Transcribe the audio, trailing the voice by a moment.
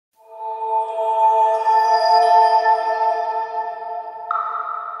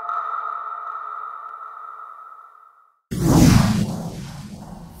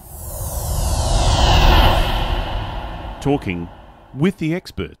Talking with the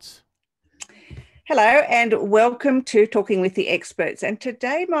experts. Hello and welcome to Talking with the Experts. And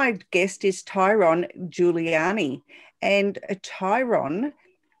today my guest is Tyron Giuliani. And Tyron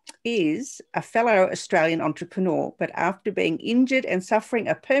is a fellow Australian entrepreneur, but after being injured and suffering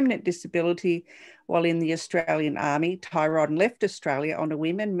a permanent disability while in the Australian Army, Tyron left Australia on a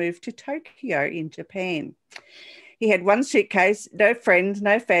whim and moved to Tokyo in Japan. He had one suitcase, no friends,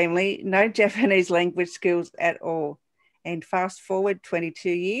 no family, no Japanese language skills at all. And fast forward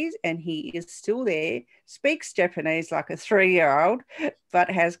 22 years and he is still there, speaks Japanese like a 3-year-old, but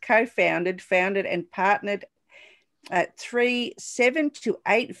has founded and partnered at 3 7 to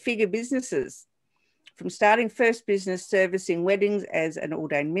 8 figure businesses, from starting first business servicing weddings as an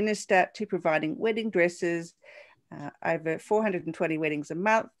ordained minister to providing wedding dresses, over 420 weddings a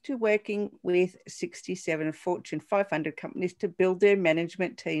month, to working with 67 Fortune 500 companies to build their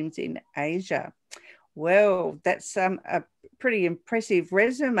management teams in Asia. Well, that's a pretty impressive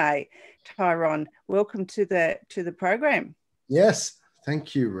resume, Tyron. Welcome to the program. Yes,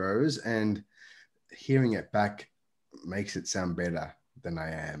 thank you, Rose. And hearing it back makes it sound better than I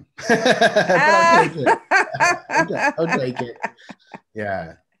am. I'll take it. I'll take it.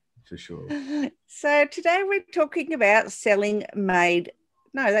 Yeah, for sure. So today we're talking about selling made.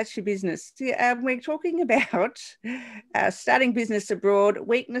 No, that's your business. We're talking about starting business abroad,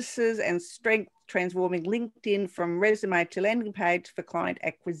 weaknesses and strength, transforming LinkedIn from resume to landing page for client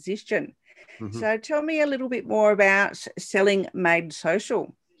acquisition. Mm-hmm. So tell me a little bit more about selling made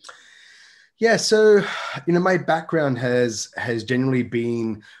social. Yeah, so my background has generally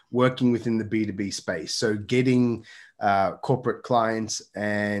been working within the B2B space. So getting corporate clients,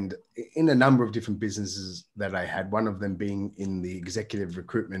 and in a number of different businesses that I had, one of them being in the executive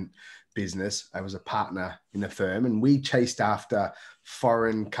recruitment business. I was a partner in a firm, and we chased after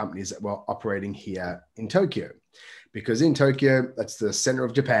foreign companies that were operating here in Tokyo, because in Tokyo, that's the center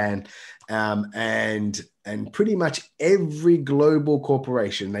of Japan, and pretty much every global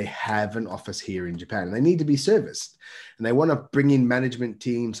corporation, they have an office here in Japan, and they need to be serviced, and they want to bring in management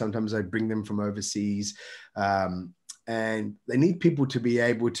teams. Sometimes I bring them from overseas, and they need people to be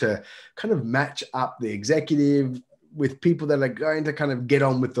able to kind of match up the executive with people that are going to kind of get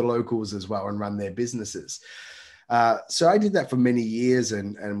on with the locals as well and run their businesses. So I did that for many years,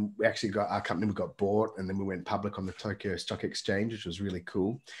 and we actually our company got bought, and then we went public on the Tokyo Stock Exchange, which was really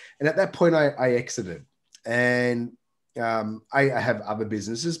cool. And at that point I exited, and I have other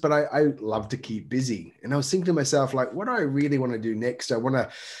businesses, but I love to keep busy. And I was thinking to myself, like, what do I really want to do next? I want to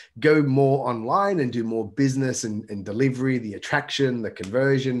go more online and do more business and delivery, the attraction, the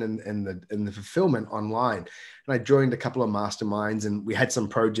conversion, and the fulfillment online. And I joined a couple of masterminds, and we had some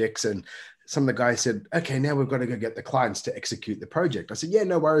projects, and some of the guys said, okay, now we've got to go get the clients to execute the project. I said, yeah,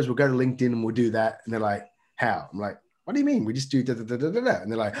 no worries. We'll go to LinkedIn and we'll do that. And they're like, how? I'm like, what do you mean? We just do da, da, da, da, da.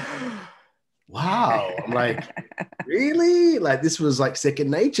 And they're like, wow. I'm like, really? Like, this was like second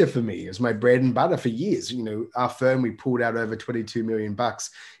nature for me. It was my bread and butter for years. Our firm, we pulled out over 22 million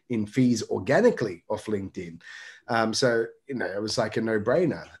bucks in fees organically off LinkedIn. So, it was like a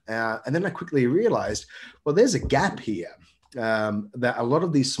no-brainer. And then I quickly realized, well, there's a gap here. That a lot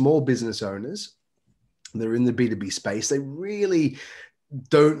of these small business owners, they're in the B2B space, they really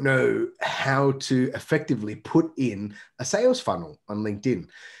don't know how to effectively put in a sales funnel on LinkedIn.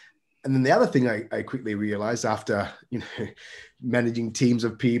 And then the other thing I quickly realized after, managing teams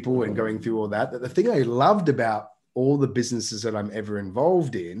of people and going through all that the thing I loved about all the businesses that I'm ever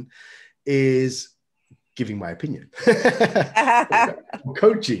involved in is giving my opinion,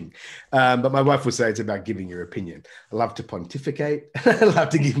 coaching. But my wife will say it's about giving your opinion. I love to pontificate. I love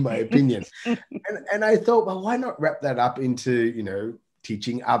to give my opinion. And I thought, well, why not wrap that up into,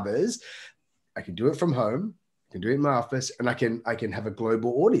 teaching others? I can do it from home. I can do it in my office, and I can have a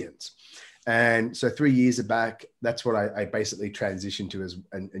global audience. And so 3 years back, that's what I basically transitioned to as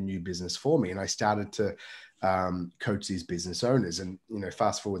a new business for me. And I started to coach these business owners. And,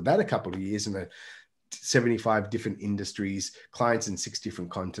 fast forward that a couple of years, and 75 different industries, clients in 6 different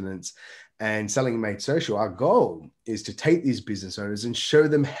continents, and Selling Made Social. Our goal is to take these business owners and show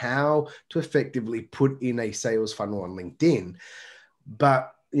them how to effectively put in a sales funnel on LinkedIn,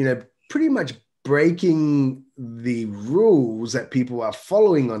 but, pretty much breaking the rules that people are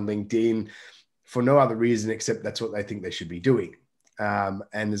following on LinkedIn for no other reason except that's what they think they should be doing. And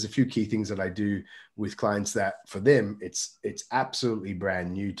there's a few key things that I do with clients that for them, it's absolutely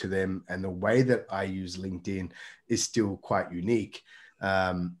brand new to them. And the way that I use LinkedIn is still quite unique.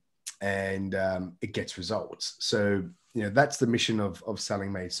 and it gets results. So, that's the mission of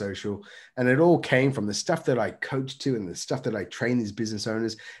Selling Made Social. And it all came from the stuff that I coach to and the stuff that I train these business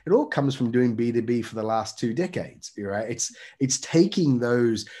owners. It all comes from doing B2B for the last 2 decades, right? It's taking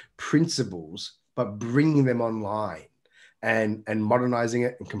those principles, but bringing them online and modernizing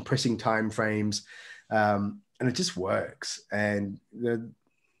it and compressing timeframes. And it just works. And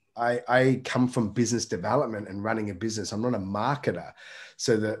I come from business development and running a business. I'm not a marketer.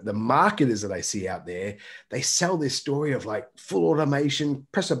 So the marketers that I see out there, they sell this story of like full automation,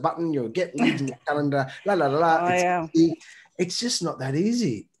 press a button, you'll get leads in your calendar, la, la, la, la. It's just not that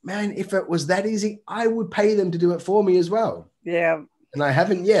easy. Man, if it was that easy, I would pay them to do it for me as well. Yeah. And I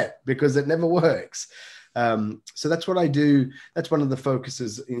haven't yet because it never works. So that's what I do. That's one of the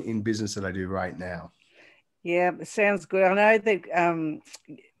focuses in business that I do right now. Yeah, it sounds good. I know that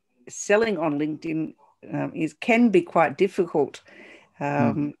selling on LinkedIn can be quite difficult.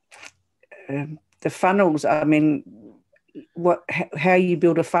 The funnels, I mean, how you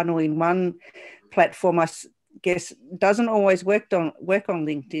build a funnel in one platform, I guess, doesn't always work on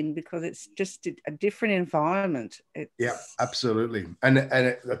LinkedIn because it's just a different environment. Yeah, absolutely. And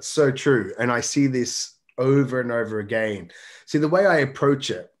that's so true. And I see this over and over again. See, the way I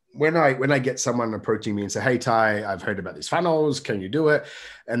approach it, when I get someone approaching me and say, hey, Ty, I've heard about these funnels. Can you do it?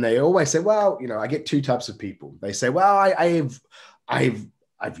 And they always say, well, I get 2 types of people. They say, well,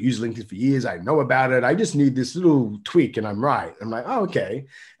 I've used LinkedIn for years. I know about it. I just need this little tweak and I'm right. I'm like, oh, okay.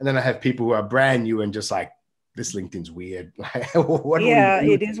 And then I have people who are brand new and just like, this LinkedIn's weird.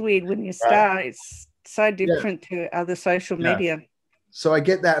 It is weird when you start. Right? It's so different to other social media. So I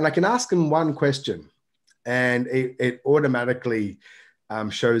get that. And I can ask them one question and it automatically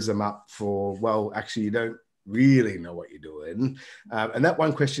shows them up for, well, actually, you don't really know what you're doing. And that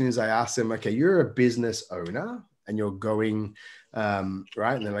one question is I ask them, okay, you're a business owner and you're going, right?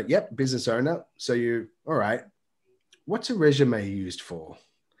 And they're like, yep, business owner. So all right, what's a resume used for?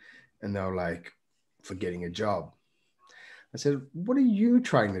 And they're like, for getting a job. I said, what are you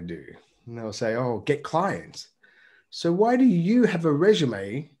trying to do? And they'll say, oh, get clients. So why do you have a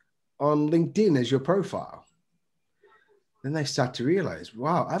resume on LinkedIn as your profile? Then they start to realize,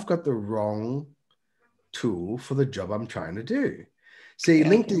 wow, I've got the wrong tool for the job I'm trying to do. See,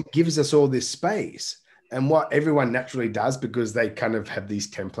 LinkedIn gives us all this space. And what everyone naturally does, because they kind of have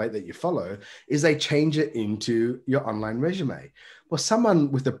these template that you follow, is they change it into your online resume. Well,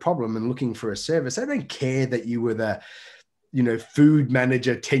 someone with a problem and looking for a service, they don't care that you were the, food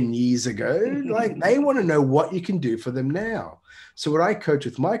manager 10 years ago. Like, they want to know what you can do for them now. So what I coach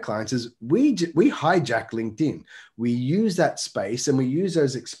with my clients is we hijack LinkedIn. We use that space and we use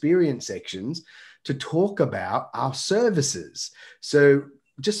those experience sections to talk about our services. So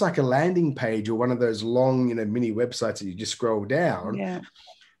just like a landing page or one of those long, mini websites that you just scroll down,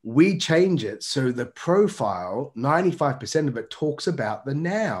 we change it so the profile, 95% of it talks about the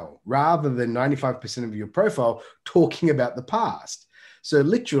now rather than 95% of your profile talking about the past. So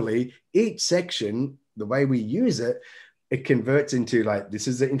literally each section, the way we use it, it converts into like, this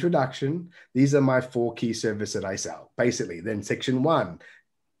is the introduction. These are my 4 key services that I sell. Basically, then section 1,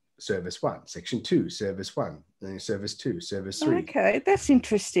 service 1, section 2, service 1, then service 2, service 3. Okay, that's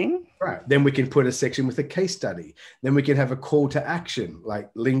interesting. Right. Then we can put a section with a case study. Then we can have a call to action,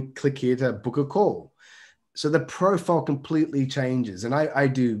 like click here to book a call. So the profile completely changes. And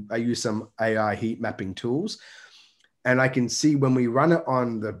I use some AI heat mapping tools. And I can see when we run it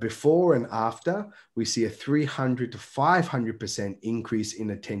on the before and after, we see a 300 to 500% increase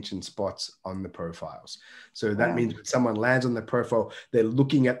in attention spots on the profiles. So that means when someone lands on the profile, they're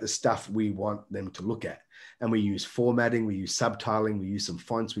looking at the stuff we want them to look at. And we use formatting, we use subtitling, we use some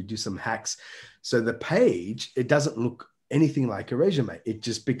fonts, we do some hacks. So the page, it doesn't look anything like a resume. It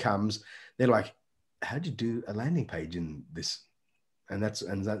just becomes, they're like, how'd you do a landing page in this? And that's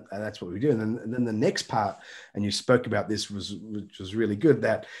what we do. And then the next part, and you spoke about this, which was really good,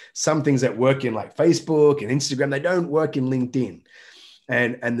 that some things that work in like Facebook and Instagram, they don't work in LinkedIn.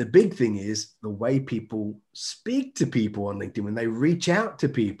 And the big thing is the way people speak to people on LinkedIn, when they reach out to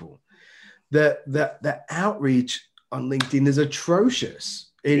people, the outreach on LinkedIn is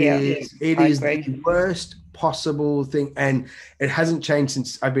atrocious. It is the worst possible thing. And it hasn't changed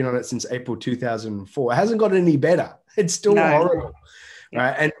since I've been on it since April 2004. It hasn't gotten any better. It's still horrible.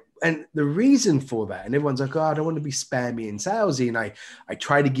 Right. And the reason for that, and everyone's like, oh, I don't want to be spammy and salesy. And I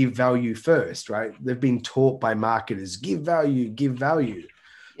try to give value first, right? They've been taught by marketers, give value, give value.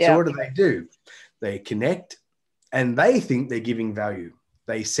 Yeah. So what do? They connect and they think they're giving value.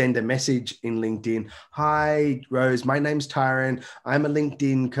 They send a message in LinkedIn. Hi, Rose, my name's Tyron. I'm a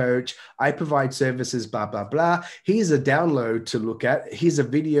LinkedIn coach. I provide services, blah, blah, blah. Here's a download to look at. Here's a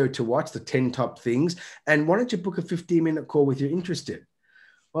video to watch, the 10 top things. And why don't you book a 15-minute call with you interested?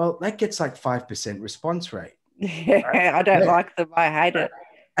 Well, that gets like 5% response rate. Yeah, right? I don't like them. I hate it.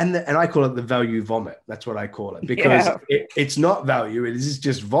 And I call it the value vomit. That's what I call it, because it's not value. It is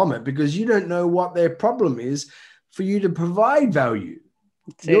just vomit, because you don't know what their problem is for you to provide value.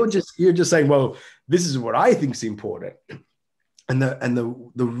 You're just saying, well, this is what I think is important. And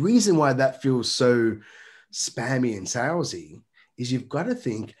the reason why that feels so spammy and salesy is you've got to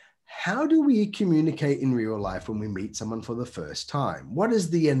think, how do we communicate in real life when we meet someone for the first time? What is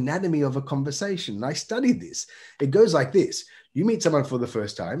the anatomy of a conversation? And I studied this. It goes like this. You meet someone for the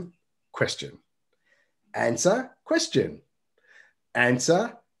first time, question, answer, question,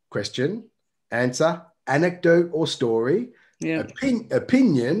 answer, question, answer, anecdote or story,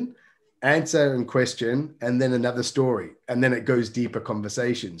 opinion, answer and question, and then another story. And then it goes deeper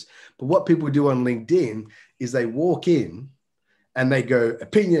conversations. But what people do on LinkedIn is they walk in and they go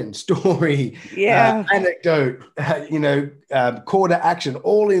opinion, story, anecdote, call to action,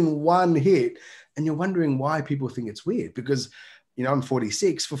 all in one hit. And you're wondering why people think it's weird, because, I'm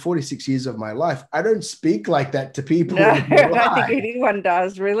 46. For 46 years of my life, I don't speak like that to people. No, I don't think anyone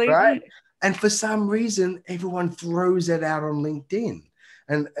does, really. Right? And for some reason, everyone throws it out on LinkedIn.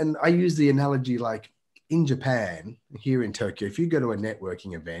 And I use the analogy, like in Japan, here in Tokyo, if you go to a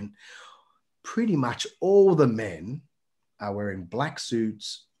networking event, pretty much all the men are wearing black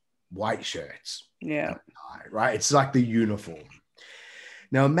suits, white shirts. Yeah. Right? It's like the uniform.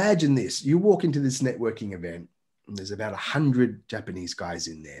 Now imagine this. You walk into this networking event, and there's about 100 Japanese guys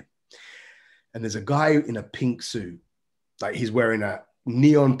in there. And there's a guy in a pink suit. Like he's wearing a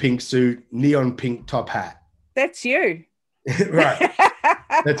neon pink suit, neon pink top hat. That's you. Right.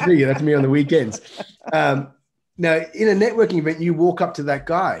 That's me. That's me on the weekends. Now, in a networking event, you walk up to that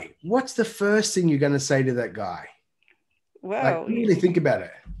guy. What's the first thing you're going to say to that guy? Well, really think about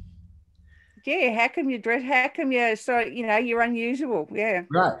it. Yeah, how come you dress? How come you're unusual? Yeah.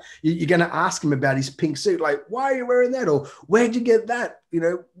 Right. You're going to ask him about his pink suit. Like, why are you wearing that? Or where'd you get that?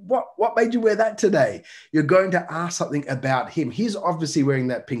 What made you wear that today? You're going to ask something about him. He's obviously wearing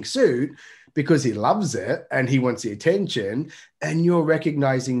that pink suit because he loves it and he wants the attention. And you're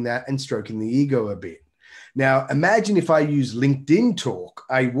recognizing that and stroking the ego a bit. Now, imagine if I use LinkedIn talk.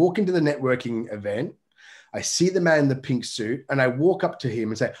 I walk into the networking event. I see the man in the pink suit and I walk up to him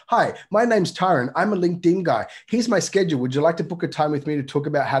and say, hi, my name's Tyron. I'm a LinkedIn guy. Here's my schedule. Would you like to book a time with me to talk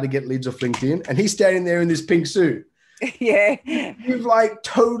about how to get leads off LinkedIn? And he's standing there in this pink suit. Yeah. You've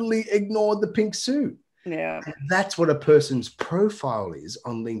totally ignored the pink suit. Yeah. And that's what a person's profile is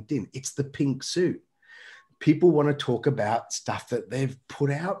on LinkedIn. It's the pink suit. People want to talk about stuff that they've put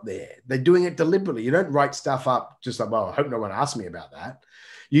out there. They're doing it deliberately. You don't write stuff up just like, well, I hope no one asks me about that.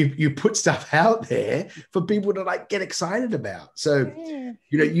 You put stuff out there for people to get excited about. So,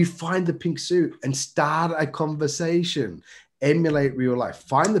 you find the pink suit and start a conversation, emulate real life,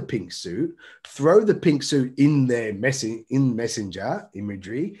 find the pink suit, throw the pink suit in their in messenger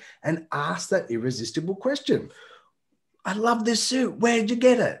imagery and ask that irresistible question. I love this suit. Where'd you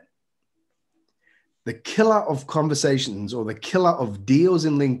get it? The killer of conversations or the killer of deals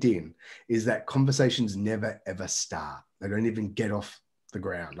in LinkedIn is that conversations never, ever start. They don't even get off the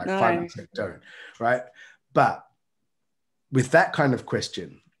ground. 5% don't, right? But with that kind of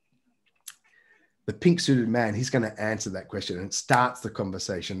question, the pink suited man, he's going to answer that question and it starts the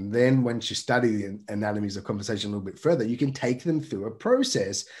conversation. Then once you study the anatomies of conversation a little bit further, you can take them through a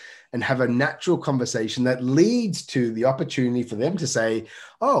process and have a natural conversation that leads to the opportunity for them to say,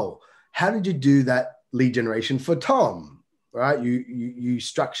 oh, how did you do that lead generation for Tom? Right? You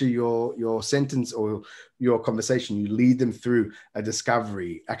structure your sentence or your conversation, you lead them through a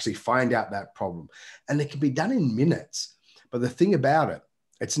discovery, actually find out that problem. And it can be done in minutes. But the thing about it,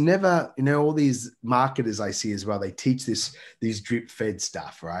 it's never, all these marketers I see as well, they teach these drip fed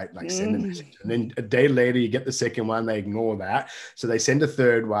stuff, right? Send a message. And then a day later, you get the second one, they ignore that. So they send a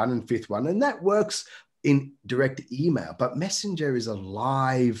third one and fifth one. And that works in direct email. But Messenger is a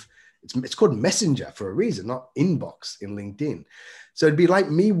live. It's called Messenger for a reason, not inbox in LinkedIn. So it'd be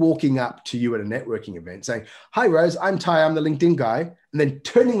like me walking up to you at a networking event saying, hi, Rose, I'm Ty, I'm the LinkedIn guy, and then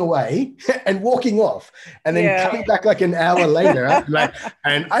turning away and walking off and then coming back an hour later,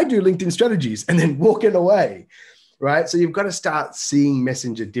 and I do LinkedIn strategies and then walking away, right? So you've got to start seeing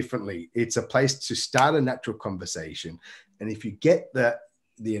Messenger differently. It's a place to start a natural conversation. And if you get the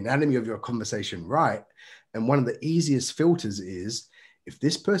anatomy of your conversation right, and one of the easiest filters is, if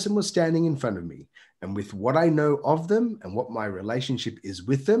this person was standing in front of me and with what I know of them and what my relationship is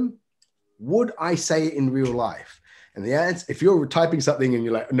with them, would I say it in real life? And the answer, if you're typing something and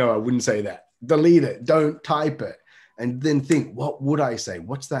you're like, no, I wouldn't say that, delete it, don't type it. And then think, what would I say?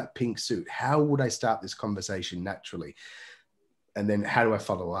 What's that pink suit? How would I start this conversation naturally? And then how do I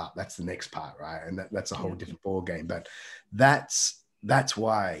follow up? That's the next part, right? And that's a whole different ball game. But that's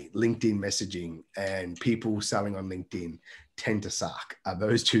why LinkedIn messaging and people selling on LinkedIn tend to suck, are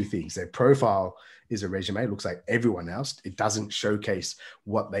those two things. Their profile is a resume. It looks like everyone else. It doesn't showcase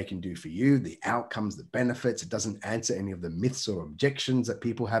what they can do for you, the outcomes, the benefits. It doesn't answer any of the myths or objections that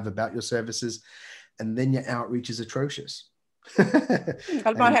people have about your services. And then your outreach is atrocious.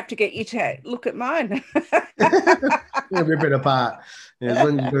 I might have to get you to look at mine. Rip it apart. Yeah, as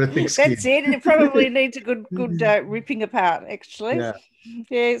long as you've got a thick skin. That's it. It probably needs a good ripping apart, actually.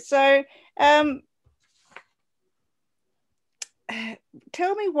 Yeah. So,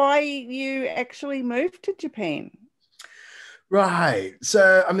 tell me why you actually moved to Japan. Right.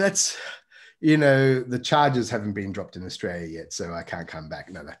 So, I mean, that's, the charges haven't been dropped in Australia yet, so I can't come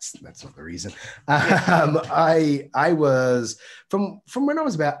back. No, that's not the reason. I was from when I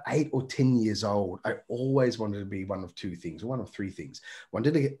was about 8 or 10 years old, I always wanted to be one of two things, or one of three things.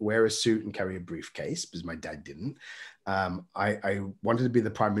 Wanted to wear a suit and carry a briefcase because my dad didn't. I wanted to be the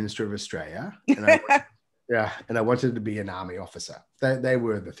Prime Minister of Australia, and I wanted to be an army officer. They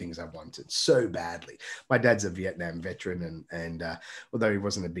were the things I wanted so badly. My dad's a Vietnam veteran, and although he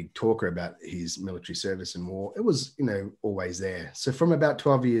wasn't a big talker about his military service and war, it was, always there. So from about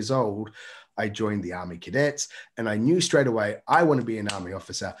 12 years old, I joined the Army Cadets, and I knew straight away, I want to be an army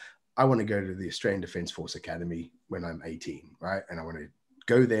officer. I want to go to the Australian Defence Force Academy when I'm 18, right? And I want to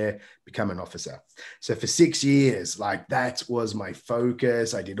go there, become an officer. So for 6 years, that was my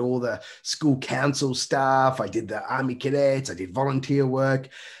focus. I did all the school council stuff. I did the Army Cadets. I did volunteer work,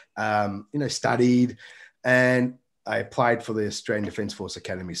 studied, and I applied for the Australian Defence Force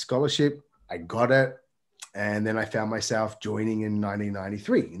Academy scholarship. I got it. And then I found myself joining in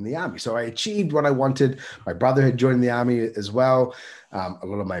 1993 in the Army. So I achieved what I wanted. My brother had joined the Army as well. A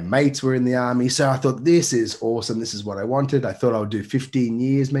lot of my mates were in the Army. So I thought, this is awesome. This is what I wanted. I thought I would do 15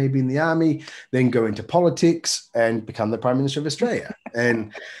 years maybe in the Army, then go into politics and become the Prime Minister of Australia.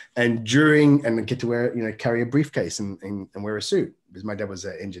 and get to wear, carry a briefcase and wear a suit, because my dad was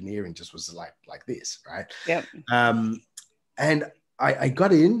an engineer and just was like this, right? Yep. And I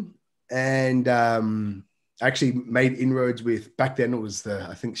got in and actually made inroads with, back then it was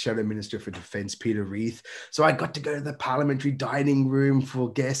I think Shadow Minister for Defence, Peter Reith. So I got to go to the parliamentary dining room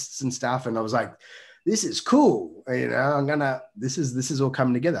for guests and stuff. And I was like, this is cool. This is all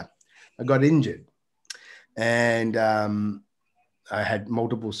coming together. I got injured and I had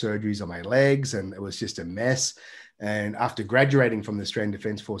multiple surgeries on my legs and it was just a mess. And after graduating from the Australian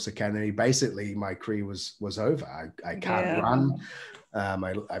Defence Force Academy, basically my career was over. I can't run.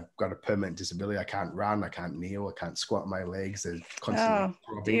 I've got a permanent disability. I can't run. I can't kneel. I can't squat my legs. They're constantly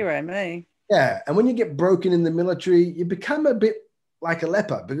throbbing. Dear me. Yeah. And when you get broken in the military, you become a bit like a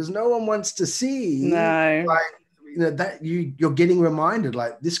leper because no one wants to see that you're getting reminded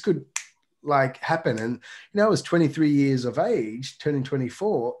this could happen. And, I was 23 years of age, turning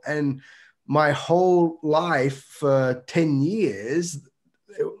 24. And my whole life for 10 years,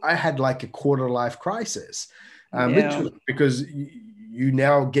 I had a quarter life crisis. Literally, because you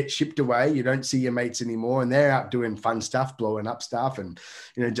now get shipped away. You don't see your mates anymore, and they're out doing fun stuff, blowing up stuff, and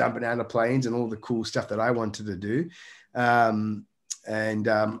jumping out of planes and all the cool stuff that I wanted to do. I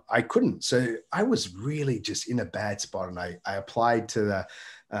couldn't. So I was really just in a bad spot, and I applied to the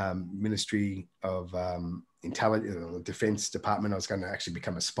Ministry of Intelligence, Defense Department. I was going to actually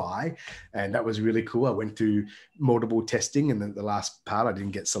become a spy, and that was really cool. I went through multiple testing, and then the last part I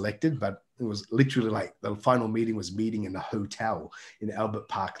didn't get selected, but it was literally the final meeting was meeting in a hotel in Albert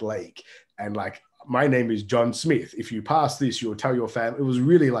Park Lake. And my name is John Smith. If you pass this, you'll tell your family. It was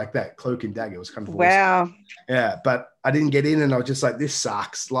really like that, cloak and dagger. It was kind of wow. Awesome. Yeah, but I didn't get in and I was just like, this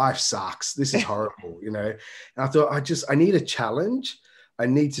sucks. Life sucks. This is horrible, And I thought, I need a challenge. I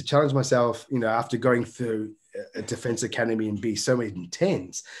need to challenge myself, after going through a defense academy and be so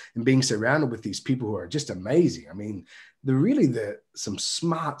intense and being surrounded with these people who are just amazing. I mean, some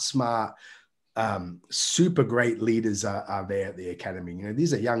smart, super great leaders are there at the academy.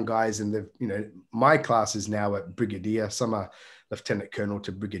 These are young guys, and my class is now at brigadier. Some are lieutenant colonel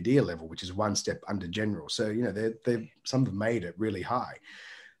to brigadier level, which is one step under general. So some have made it really high.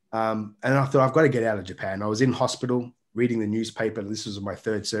 And I thought, I've got to get out of Japan. I was in hospital reading the newspaper. This was my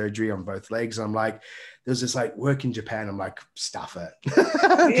third surgery on both legs. I'm like, there's this like work in Japan. I'm like, stuff it.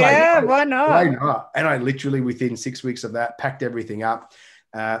 Yeah, why not? Why not? And I literally within 6 weeks of that packed everything up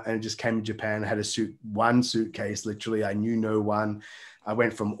and just came to Japan. I had one suitcase. Literally, I knew no one. I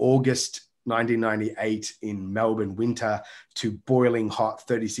went from August 1998 in Melbourne winter to boiling hot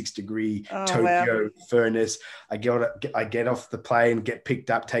 36-degree Tokyo furnace. I get off the plane, get picked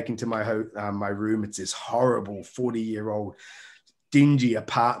up, taken to my room. It's this horrible 40-year-old dingy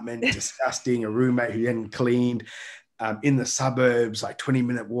apartment, disgusting, a roommate who hadn't cleaned, in the suburbs, like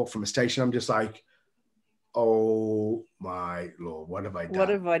 20-minute walk from a station. I'm just like, oh my Lord, what have I done? What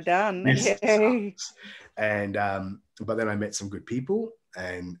have I done? And but then I met some good people,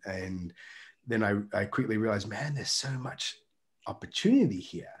 and then I quickly realized, man, there's so much opportunity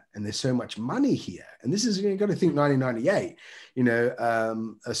here, and there's so much money here. And this is, you got to think 1998,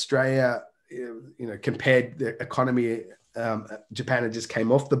 Australia, compared the economy, Japan had just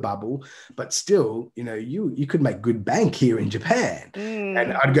came off the bubble, but still, you could make good bank here in Japan.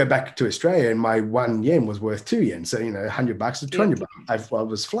 And I'd go back to Australia and my 1 yen was worth 2 yen. So, $100 to 200 bucks, I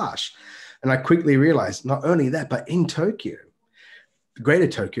was flush. And I quickly realized not only that, but in Tokyo, Greater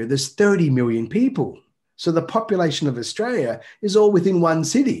Tokyo, there's 30 million people. So the population of Australia is all within one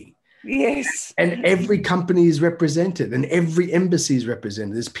city. Yes. And every company is represented and every embassy is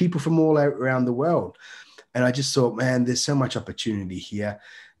represented. There's people from all around the world. And I just thought, man, there's so much opportunity here.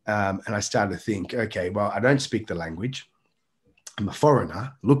 And I started to think, okay, well, I don't speak the language. I'm a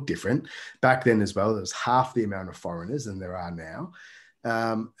foreigner, look different. Back then as well, there was half the amount of foreigners than there are now.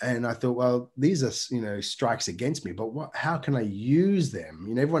 And I thought, well, these are, strikes against me, but how can I use them?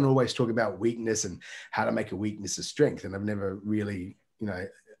 Everyone always talk about weakness and how to make a weakness a strength. And I've never really,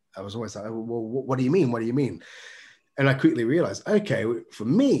 I was always like, well, what do you mean? What do you mean? And I quickly realized, okay, for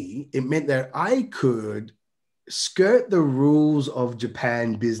me, it meant that I could skirt the rules of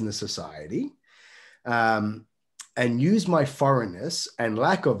Japan Business Society, and use my foreignness and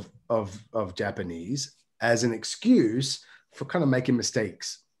lack of Japanese as an excuse for kind of making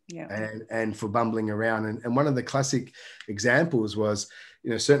mistakes, and for bumbling around. And one of the classic examples was,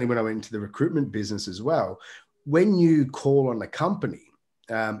 certainly when I went into the recruitment business as well, when you call on a company,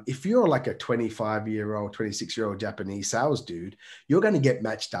 if you're like a 25-year-old, 26-year-old Japanese sales dude, you're going to get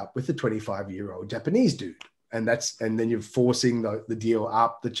matched up with a 25-year-old Japanese dude. And then you're forcing the deal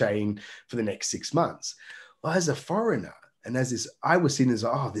up the chain for the next 6 months. Well, as a foreigner, and I was seen as,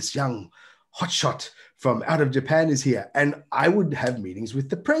 this young hotshot from out of Japan is here. And I would have meetings with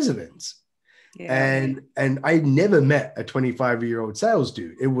the presidents. Yeah. And I never met a 25-year-old sales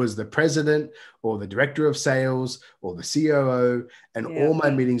dude. It was the president or the director of sales or the COO. And all my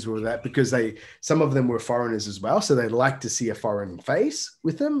meetings were that, because some of them were foreigners as well. So they like to see a foreign face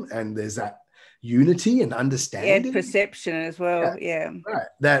with them. And there's that unity and understanding. And perception as well. Yeah. Right.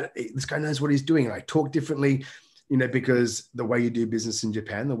 That this guy knows what he's doing. And I talk differently, because the way you do business in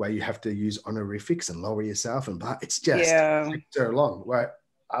Japan, the way you have to use honorifics and lower yourself and blah, it's just so long. Right.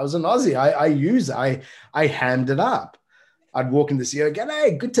 I was an Aussie. I hammed it up. I'd walk in the CEO,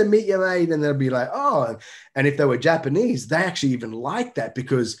 "G'day, good to meet you, mate." And they'll be like, "Oh," and if they were Japanese, they actually even liked that,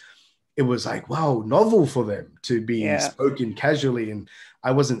 because it was like, wow, novel for them to be spoken casually. And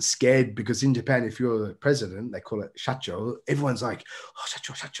I wasn't scared, because in Japan, if you're the president, they call it shacho. Everyone's like, "Oh,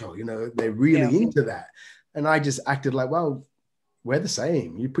 shacho," they're really into that. And I just acted like, well, we're the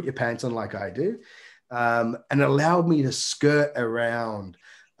same. You put your pants on like I do. And it allowed me to skirt around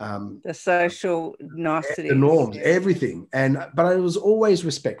the social niceties, the norms, everything. But I was always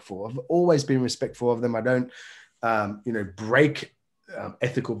respectful. I've always been respectful of them. I don't, break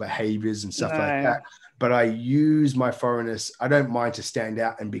ethical behaviors and stuff like that. But I use my foreignness. I don't mind to stand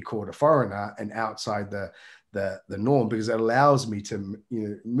out and be called a foreigner and outside the norm, because it allows me to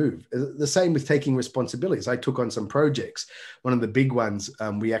move. The same with taking responsibilities. I took on some projects. One of the big ones,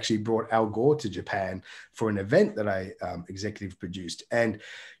 we actually brought Al Gore to Japan for an event that I executive produced. And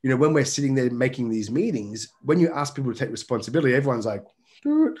when we're sitting there making these meetings, when you ask people to take responsibility, everyone's like,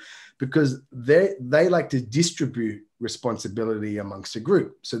 because they like to distribute responsibility amongst a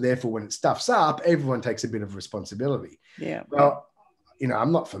group. So therefore, when it stuffs up, everyone takes a bit of responsibility. Yeah. Well,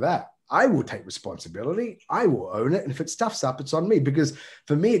 I'm not for that. I will take responsibility. I will own it. And if it stuffs up, it's on me, because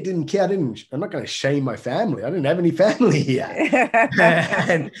for me, it didn't care. I'm not going to shame my family. I didn't have any family here.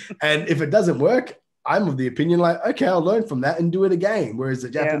 and if it doesn't work, I'm of the opinion like, okay, I'll learn from that and do it again. Whereas the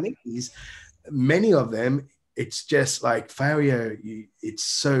Japanese, many of them, it's just like failure. It's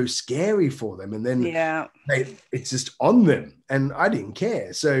so scary for them. And then it's just on them. And I didn't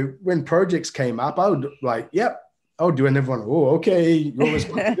care. So when projects came up, I would like, yep, I'll do it. And everyone, oh, okay, your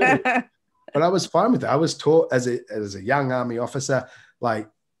responsibility. But I was fine with it. I was taught as a young army officer, like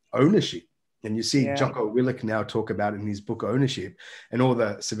ownership. And you see Jocko Willink now talk about it in his book Ownership, and all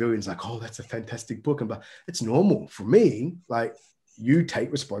the civilians like, oh, that's a fantastic book. And but it's normal for me. Like, you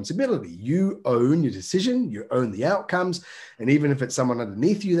take responsibility. You own your decision. You own the outcomes. And even if it's someone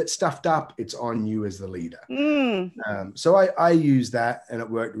underneath you that's stuffed up, it's on you as the leader. So I use that, and it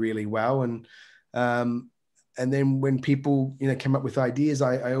worked really well. And then when people, came up with ideas,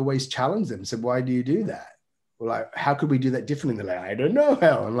 I always challenged them. Said, why do you do that? Well, like, how could we do that differently? They're like, I don't know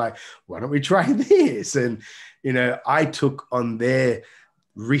how. I'm like, why don't we try this? And, I took on their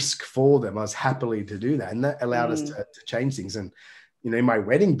risk for them. I was happily to do that. And that allowed us to change things. And, in my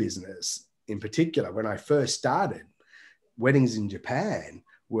wedding business in particular, when I first started, weddings in Japan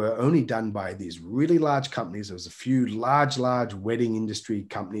were only done by these really large companies. There was a few large wedding industry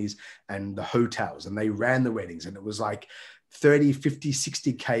companies and the hotels, and they ran the weddings. And it was like 30, 50,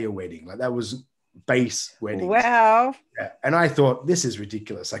 60K a wedding. Like, that was base weddings. Wow. Yeah. And I thought, this is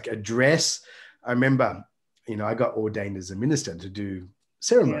ridiculous. Like, a dress. I remember, I got ordained as a minister to do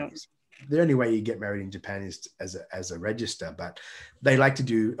ceremonies. Yeah. The only way you get married in Japan is as a register, but they like to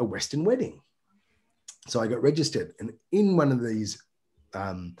do a Western wedding. So I got registered, and in one of these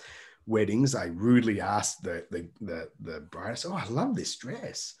weddings, I rudely asked the bride, I said, oh, I love this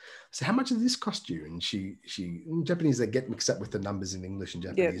dress. I said, how much does this cost you? And she in Japanese, they get mixed up with the numbers in English and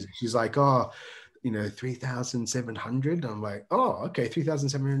Japanese. Yeah. She's like, oh, 3,700. I'm like, oh, okay,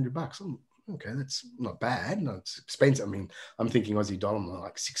 $3,700. Okay, that's not bad. No, it's expensive. I mean, I'm thinking Aussie dollar,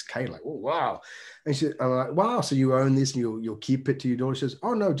 like 6K. Like, oh, wow. And I'm like, wow, so you own this and you'll keep it to your daughter? She says,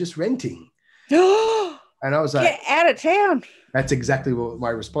 oh, no, just renting. And I was like, get out of town. That's exactly what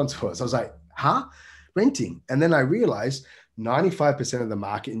my response was. I was like, huh? Renting. And then I realized 95% of the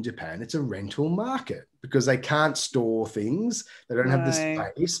market in Japan, it's a rental market because they can't store things. They don't have the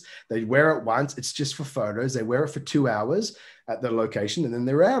space. They wear it once. It's just for photos. They wear it for 2 hours at the location, and then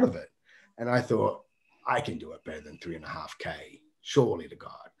they're out of it. And I thought, I can do it better than 3.5K, surely to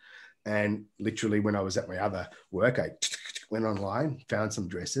God. And literally, when I was at my other work, I went online, found some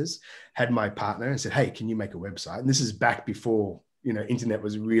dresses, had my partner and said, hey, can you make a website? And this is back before, internet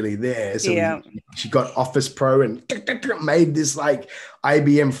was really there. So she got Office Pro and made this like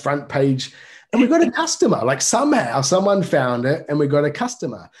IBM front page. And we got a customer. Like, somehow someone found it and we got a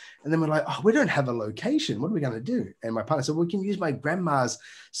customer. And then we're like, oh, we don't have a location. What are we going to do? And my partner said, well, we can use my grandma's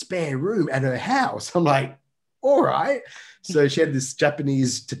spare room at her house. I'm like, all right. So she had this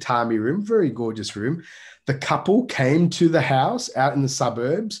Japanese tatami room, very gorgeous room. The couple came to the house out in the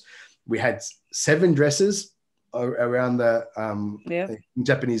suburbs. We had 7 dresses around the in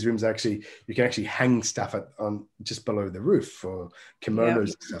Japanese rooms. Actually, you can actually hang stuff on just below the roof for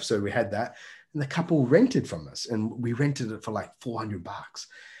kimonos and stuff. So we had that. And the couple rented from us, and we rented it for like $400.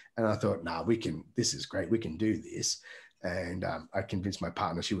 And I thought, this is great. We can do this. And I convinced my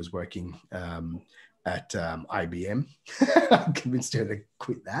partner, she was working at IBM. I convinced her to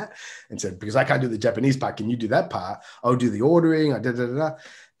quit that and said, because I can't do the Japanese part, can you do that part? I'll do the ordering. And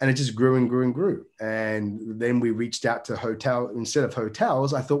it just grew and grew and grew. And then we reached out to instead of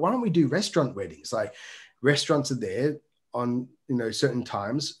hotels, I thought, why don't we do restaurant weddings? Like, restaurants are there on, certain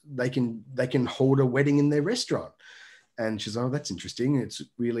times. They can hold a wedding in their restaurant. And she's, oh, that's interesting. It's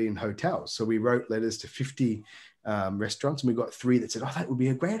really in hotels. So we wrote letters to 50 restaurants, and we got 3 that said, oh, that would be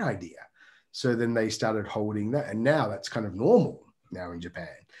a great idea. So then they started holding that. And now that's kind of normal now in Japan.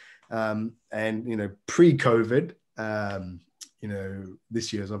 And, pre-COVID,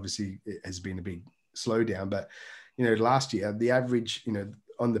 this year has been a big slowdown, but, last year, the average,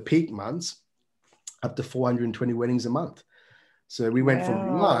 on the peak months, up to 420 weddings a month. So we went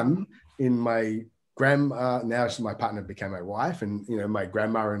from one in my grandma, now my partner became my wife, and, my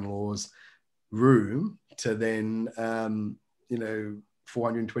grandma-in-law's room, to then,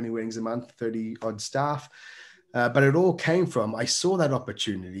 420 weddings a month, 30 odd staff. But it all came from, I saw that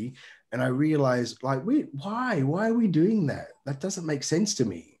opportunity and I realized, like, why are we doing that? That doesn't make sense to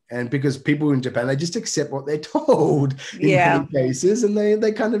me. And because people in Japan, they just accept what they're told in many cases. And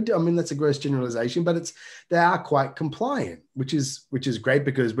they kind of do. I mean, that's a gross generalization, but they are quite compliant, which is great,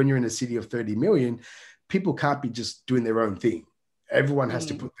 because when you're in a city of 30 million, people can't be just doing their own thing. Everyone has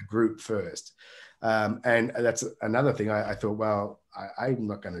to put the group first. And that's another thing. I thought, well, I'm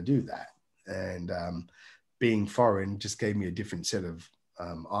not going to do that. And being foreign just gave me a different set of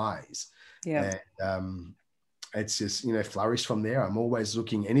eyes. Yeah. And it's just, flourished from there. I'm always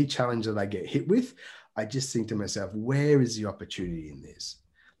looking, any challenge that I get hit with, I just think to myself, where is the opportunity in this?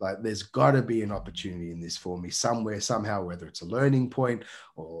 Like, there's got to be an opportunity in this for me somewhere, somehow, whether it's a learning point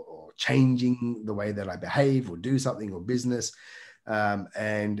or changing the way that I behave or do something or business.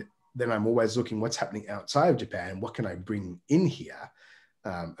 And then I'm always looking what's happening outside of Japan. What can I bring in here?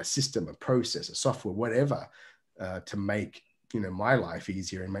 A system, a process, a software, whatever, to make, my life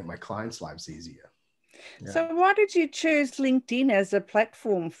easier and make my clients' lives easier. Yeah. So why did you choose LinkedIn as a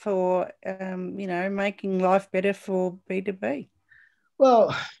platform for, making life better for B2B?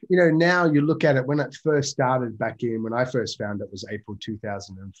 Well, now you look at it, when it first started when I first found it was April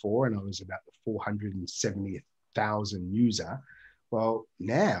 2004, and I was about the 470,000 user. Well,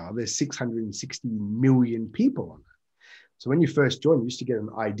 now there's 660 million people on it. So when you first joined, you used to get an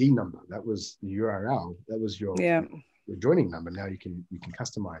ID number. That was the URL. That was your joining number. Now you can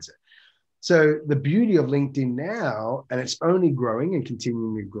customize it. So the beauty of LinkedIn now, and it's only growing and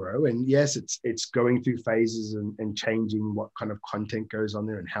continuing to grow. And yes, it's going through phases and changing what kind of content goes on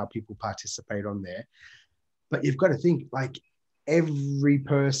there and how people participate on there. But you've got to think, like, every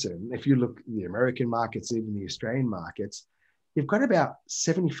person, if you look at the American markets, even the Australian markets, you've got about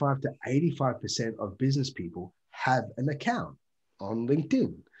 75 to 85% of business people have an account on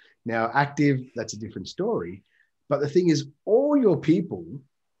LinkedIn. Now, active, that's a different story. But the thing is, all your people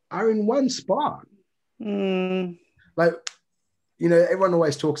are in one spot. Like, everyone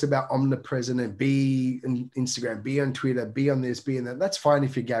always talks about omnipresent and be on Instagram, be on Twitter, be on this, be on that. That's fine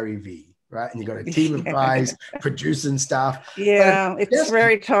if you're Gary Vee, right? And you've got a team of guys producing stuff. Yeah, it's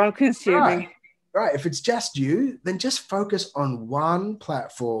very time consuming. Right. If it's just you, then just focus on one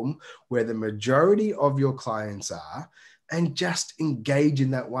platform where the majority of your clients are, and just engage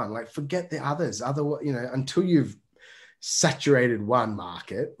in that one. Like, forget the others. Until you've saturated one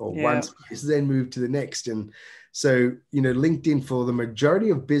market or one space, then move to the next. And so, LinkedIn, for the majority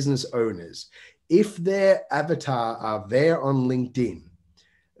of business owners, if their avatar are there on LinkedIn,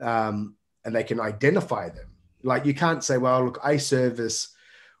 and they can identify them, like, you can't say, well, look, I service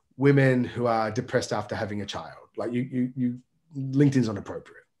women who are depressed after having a child. Like, you LinkedIn's not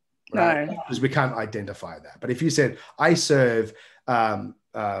appropriate, right? No. Because we can't identify that. But if you said, I serve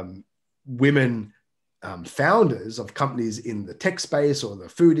women founders of companies in the tech space or the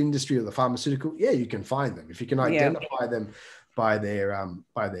food industry or the pharmaceutical, you can find them. If you can identify them by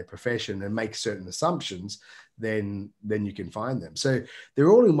their profession and make certain assumptions, then you can find them. So they're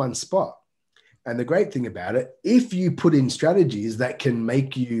all in one spot. And the great thing about it, if you put in strategies that can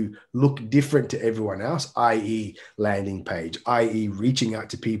make you look different to everyone else, i.e. landing page, i.e. reaching out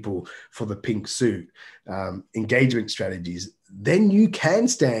to people for the pink suit, engagement strategies, then you can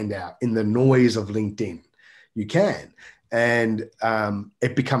stand out in the noise of LinkedIn. You can. And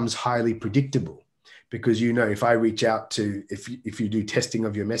it becomes highly predictable, because, if I reach out to, if you do testing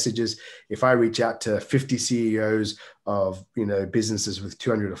of your messages, if I reach out to 50 CEOs of, businesses with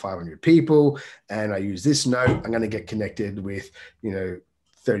 200 or 500 people, and I use this note, I'm going to get connected with,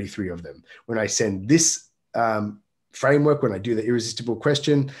 33 of them. When I send this framework, when I do the irresistible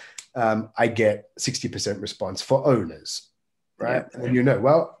question, I get 60% response for owners. Right. Yep. And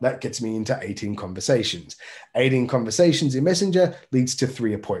well, that gets me into 18 conversations. 18 conversations in Messenger leads to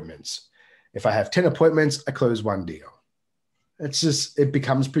 3 appointments. If I have 10 appointments, I close 1 deal. It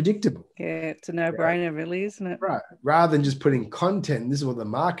becomes predictable. Yeah, it's a no-brainer, really, isn't it? Right. Rather than just putting content, this is what the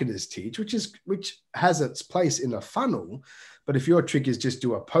marketers teach, which has its place in a funnel. But if your trick is just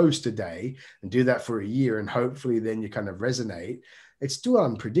do a post a day and do that for a year, and hopefully then you kind of resonate, it's still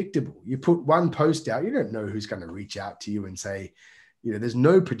unpredictable. You put one post out, you don't know who's going to reach out to you and say, there's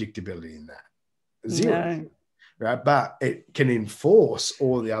no predictability in that. Zero. No. Right. But it can enforce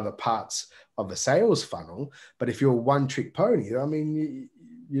all the other parts of a sales funnel. But if you're a one-trick pony, you're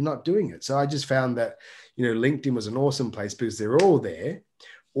not doing it. So I just found that, LinkedIn was an awesome place because they're all there.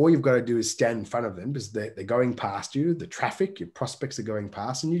 All you've got to do is stand in front of them, because they're going past you. The traffic, your prospects are going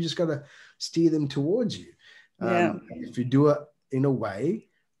past, and you just got to steer them towards you. If you do it in a way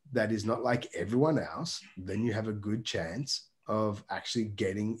that is not like everyone else, then you have a good chance of actually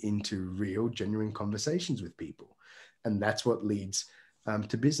getting into real, genuine conversations with people. And that's what leads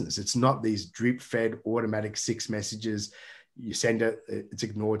to business. It's not these drip-fed automatic 6 messages. You send it, it's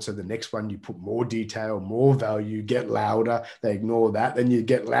ignored. So the next one, you put more detail, more value, get louder. They ignore that. Then you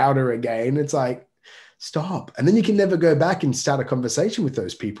get louder again. It's like, stop. And then you can never go back and start a conversation with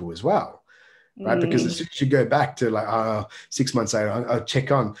those people as well. Right. Because as soon as you go back to 6 months later, I'll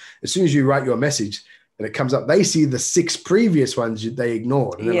check on, as soon as you write your message and it comes up, they see the 6 previous ones they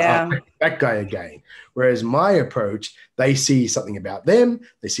ignored. And then that guy again. Whereas my approach, they see something about them.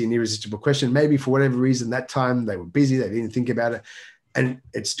 They see an irresistible question. Maybe for whatever reason, that time they were busy. They didn't think about it. And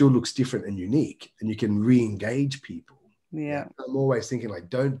it still looks different and unique. And you can re-engage people. Yeah. I'm always thinking,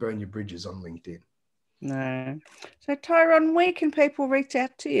 don't burn your bridges on LinkedIn. No. So, Tyron, where can people reach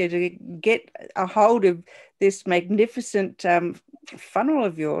out to you to get a hold of this magnificent funnel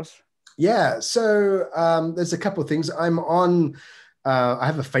of yours? Yeah, so there's a couple of things. I'm on. I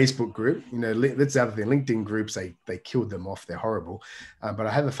have a Facebook group. That's the other thing. LinkedIn groups, they killed them off. They're horrible. But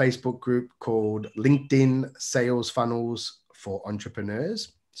I have a Facebook group called LinkedIn Sales Funnels for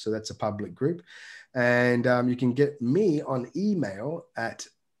Entrepreneurs. So that's a public group, and you can get me on email at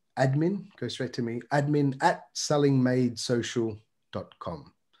admin. Go straight to me.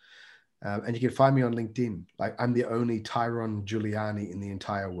 admin@sellingmadesocial.com. And you can find me on LinkedIn. Like, I'm the only Tyron Giuliani in the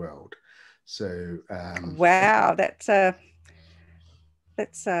entire world. So wow, that's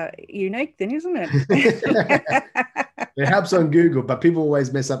unique then, isn't it? it helps on Google, but people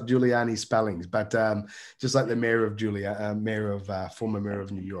always mess up Giuliani spellings. But just like the former mayor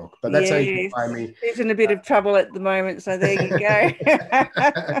of New York. But that's how you can find me. He's in a bit of trouble at the moment, so there you go.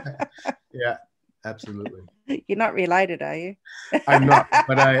 Yeah, absolutely. You're not related, are you? I'm not,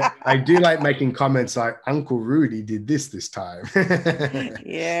 but I do like making comments like Uncle Rudy did this time.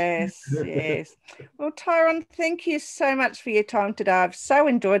 Yes. Well, Tyron, thank you so much for your time today. I've so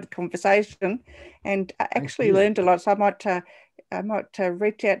enjoyed the conversation, and I actually learned a lot. So I might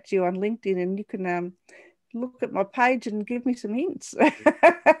reach out to you on LinkedIn, and you can look at my page and give me some hints. For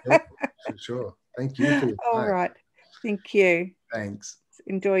sure. Thank you for your time. All right. Thank you. Thanks.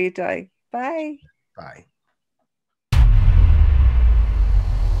 Enjoy your day. Bye. Bye.